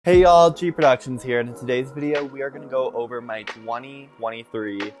Hey y'all, G Productions here, and in today's video we are going to go over my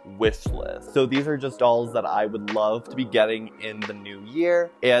 2023 wish list. So these are just dolls that I would love to be getting in the new year,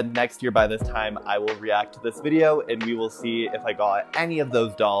 and next year by this time I will react to this video and we will see if I got any of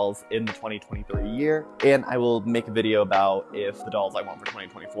those dolls in the 2023 year, and I will make a video about if the dolls I want for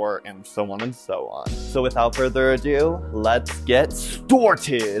 2024 and so on and so on. So without further ado, let's get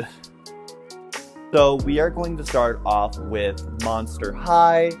started! So we are going to start off with Monster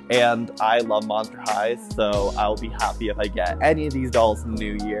High, and I love Monster Highs, so I'll be happy if I get any of these dolls in the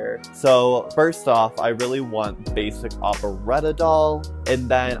new year. So first off, I really want basic operetta doll, and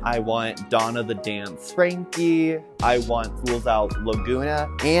then I want Donna the Dance Frankie, I want Fools Out Laguna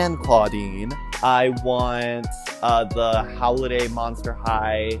and Claudine, I want the Holiday Monster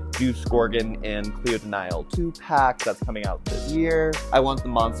High Juice Gorgon and Cleo Denial 2-pack that's coming out this year. I want the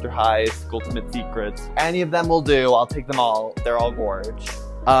Monster Highs Ultimate Secrets. Any of them will do. I'll take them all. They're all gorge.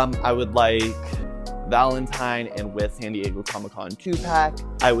 I would like Valentine and with San Diego Comic-Con 2-pack.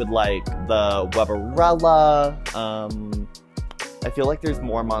 I would like the Weberella. I feel like there's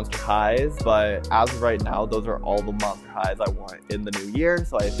more Monster Highs, but as of right now, those are all the Monster Highs I want in the new year,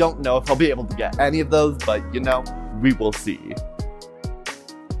 so I don't know if I'll be able to get any of those, but you know, we will see.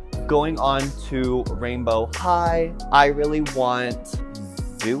 Going on to Rainbow High, I really want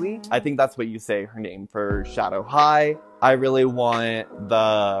Zooey. I think that's what you say her name for Shadow High. I really want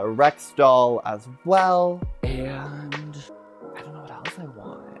the Rex doll as well, and I don't know what else I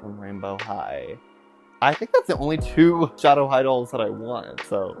want from Rainbow High. I think that's the only two Shadow High dolls that I want,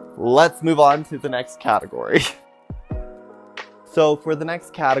 so let's move on to the next category. So for the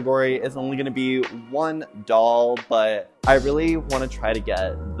next category, it's only going to be one doll, but I really want to try to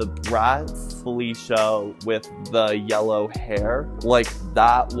get the Bratz Felicia with the yellow hair. Like,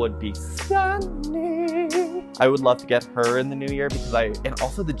 that would be stunning. I would love to get her in the new year because and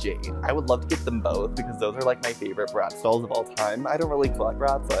also the Jade. I would love to get them both because those are like my favorite Bratz dolls of all time. I don't really collect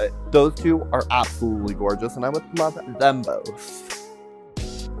Bratz, but those two are absolutely gorgeous and I would love them both.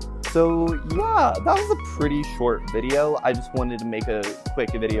 So yeah, that was a pretty short video. I just wanted to make a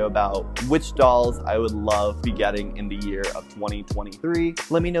quick video about which dolls I would love to be getting in the year of 2023.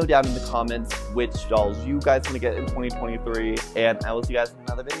 Let me know down in the comments which dolls you guys want to get in 2023, and I will see you guys in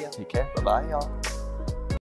another video. Take care. Bye-bye, y'all.